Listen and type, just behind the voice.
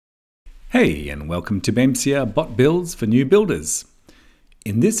Hey, and welcome to BEMSIA Bot Builds for New Builders.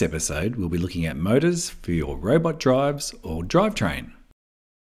 In this episode, we'll be looking at motors for your robot drives or drivetrain.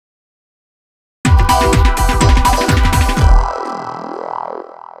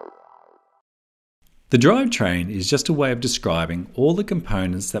 The drivetrain is just a way of describing all the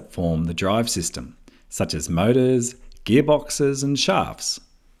components that form the drive system, such as motors, gearboxes, and shafts.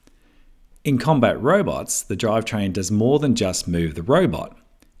 In combat robots, the drivetrain does more than just move the robot.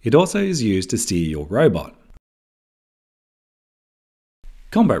 It also is used to steer your robot.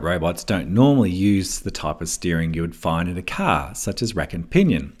 Combat robots don't normally use the type of steering you would find in a car, such as rack and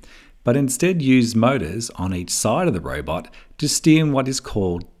pinion, but instead use motors on each side of the robot to steer in what is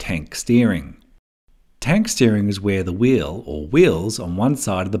called tank steering. Tank steering is where the wheel or wheels on one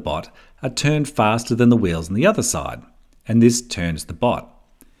side of the bot are turned faster than the wheels on the other side, and this turns the bot.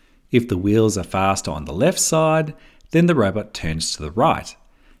 If the wheels are faster on the left side, then the robot turns to the right.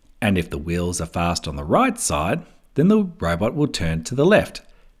 And if the wheels are fast on the right side, then the robot will turn to the left,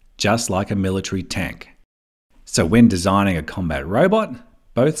 just like a military tank. So when designing a combat robot,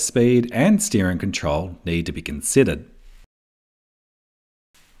 both speed and steering control need to be considered.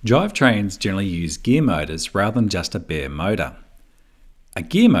 Drivetrains generally use gear motors rather than just a bare motor. A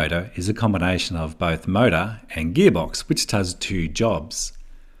gear motor is a combination of both motor and gearbox, which does two jobs.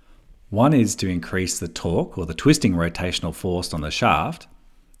 One is to increase the torque or the twisting rotational force on the shaft,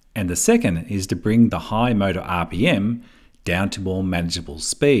 and the second is to bring the high motor RPM down to more manageable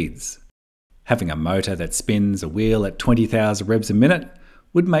speeds. Having a motor that spins a wheel at 20,000 revs a minute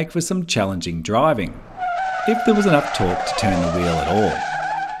would make for some challenging driving, if there was enough torque to turn the wheel at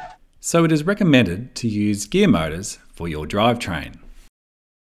all. So it is recommended to use gear motors for your drivetrain.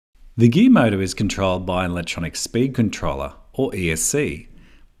 The gear motor is controlled by an electronic speed controller, or ESC.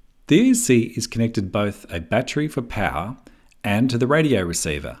 The ESC is connected both a battery for power and to the radio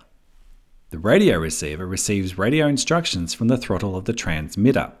receiver. The radio receiver receives radio instructions from the throttle of the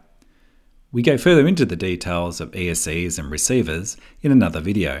transmitter. We go further into the details of ESCs and receivers in another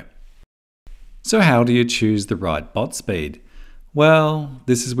video. So how do you choose the right bot speed? Well,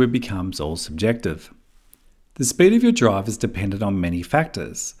 this is where it becomes all subjective. The speed of your drive is dependent on many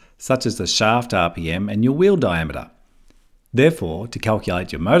factors, such as the shaft RPM and your wheel diameter. Therefore, to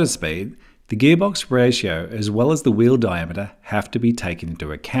calculate your motor speed, the gearbox ratio as well as the wheel diameter have to be taken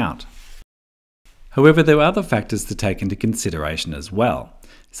into account. However, there are other factors to take into consideration as well,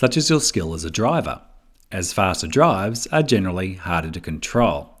 such as your skill as a driver, as faster drives are generally harder to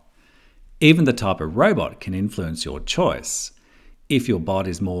control. Even the type of robot can influence your choice. If your bot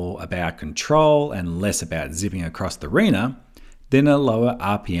is more about control and less about zipping across the arena, then a lower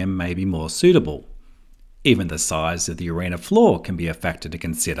RPM may be more suitable. Even the size of the arena floor can be a factor to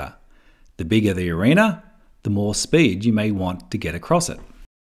consider. The bigger the arena, the more speed you may want to get across it.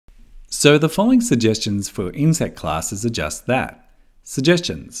 So the following suggestions for inset classes are just that.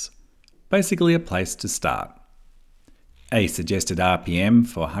 Suggestions. Basically a place to start. A suggested RPM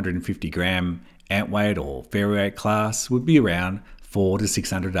for 150 gram Antweight or Featherweight class would be around 400 to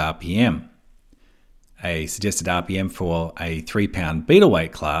 600 RPM. A suggested RPM for a 3 pound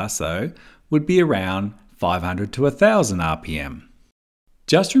Beetleweight class though would be around 500 to 1000 RPM.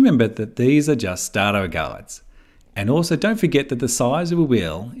 Just remember that these are just starter guides. And also don't forget that the size of a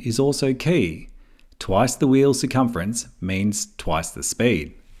wheel is also key. Twice the wheel circumference means twice the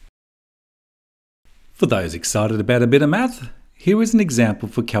speed. For those excited about a bit of math, here is an example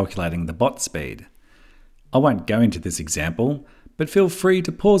for calculating the bot speed. I won't go into this example, but feel free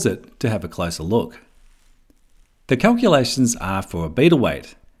to pause it to have a closer look. The calculations are for a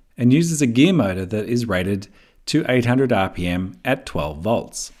Beetleweight and uses a gear motor that is rated to 800 RPM at 12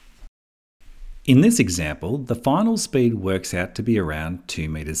 volts. In this example, the final speed works out to be around 2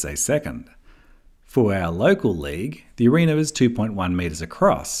 meters a second. For our local league, the arena is 2.1 meters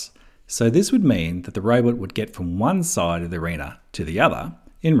across, so this would mean that the robot would get from one side of the arena to the other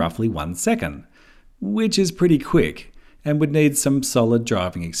in roughly 1 second, which is pretty quick and would need some solid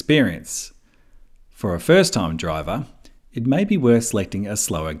driving experience. For a first-time driver, it may be worth selecting a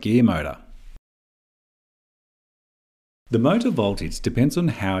slower gear motor. The motor voltage depends on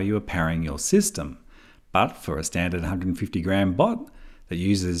how you are powering your system, but for a standard 150 gram bot that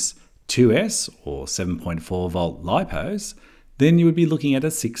uses 2S or 7.4 volt lipos, then you would be looking at a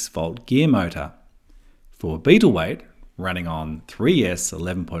 6 volt gear motor. For a Beetleweight running on 3S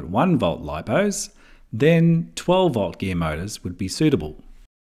 11.1 volt lipos, then 12 volt gear motors would be suitable.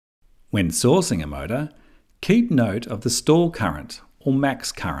 When sourcing a motor, keep note of the stall current or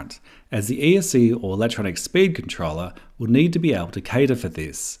max current, as the ESC or electronic speed controller will need to be able to cater for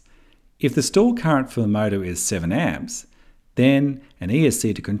this. If the stall current for the motor is 7 amps, Then an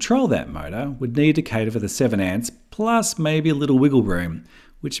ESC to control that motor would need to cater for the 7 amps plus maybe a little wiggle room,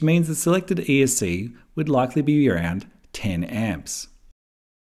 which means the selected ESC would likely be around 10 amps.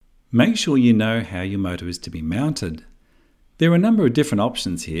 Make sure you know how your motor is to be mounted. There are a number of different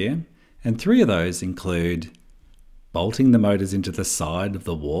options here, and 3 of those include bolting the motors into the side of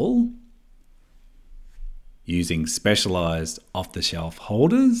the wall, using specialised off-the-shelf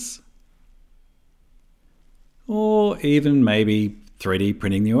holders, or even maybe 3D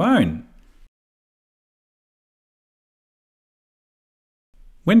printing your own.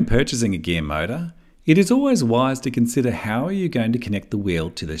 When purchasing a gear motor, it is always wise to consider how you're going to connect the wheel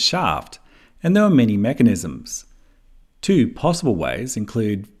to the shaft, and there are many mechanisms. 2 possible ways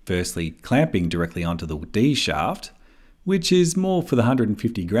include firstly clamping directly onto the D shaft, which is more for the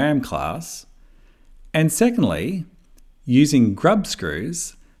 150 gram class, and secondly, using grub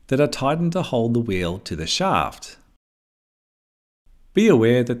screws that are tightened to hold the wheel to the shaft. Be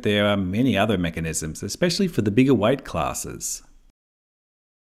aware that there are many other mechanisms, especially for the bigger weight classes.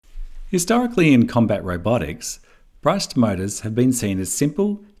 Historically in combat robotics, brushed motors have been seen as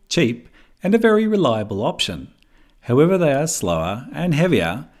simple, cheap, and a very reliable option. However, they are slower and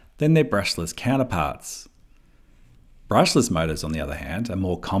heavier than their brushless counterparts. Brushless motors, on the other hand, are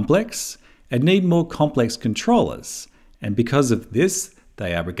more complex and need more complex controllers, and because of this,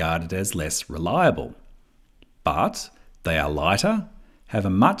 they are regarded as less reliable. But they are lighter, have a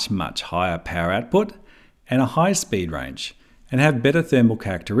much higher power output and a high speed range, and have better thermal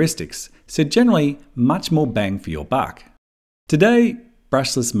characteristics, so generally much more bang for your buck. Today,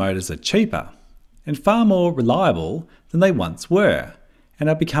 brushless motors are cheaper and far more reliable than they once were, and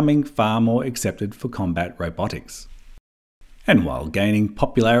are becoming far more accepted for combat robotics. And while gaining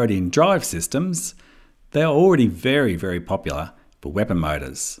popularity in drive systems, they are already very popular for weapon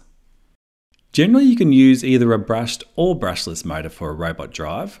motors. Generally, you can use either a brushed or brushless motor for a robot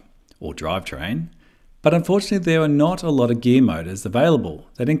drive or drivetrain, but unfortunately there are not a lot of gear motors available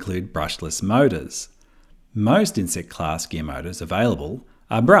that include brushless motors. Most insect class gear motors available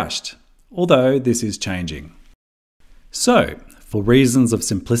are brushed, although this is changing. So, for reasons of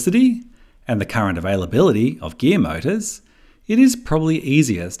simplicity and the current availability of gear motors, it is probably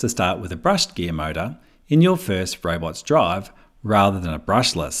easiest to start with a brushed gear motor in your first robot's drive rather than a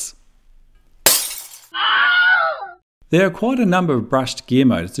brushless. There are quite a number of brushed gear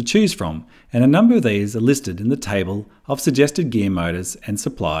motors to choose from, and a number of these are listed in the table of suggested gear motors and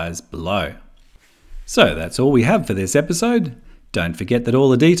suppliers below. So that's all we have for this episode. Don't forget that all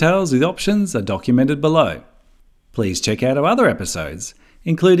the details with options are documented below. Please check out our other episodes,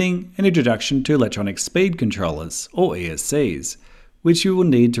 including an introduction to electronic speed controllers, or ESCs, which you will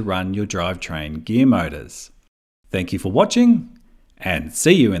need to run your drivetrain gear motors. Thank you for watching, and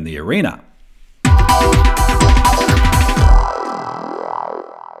see you in the arena!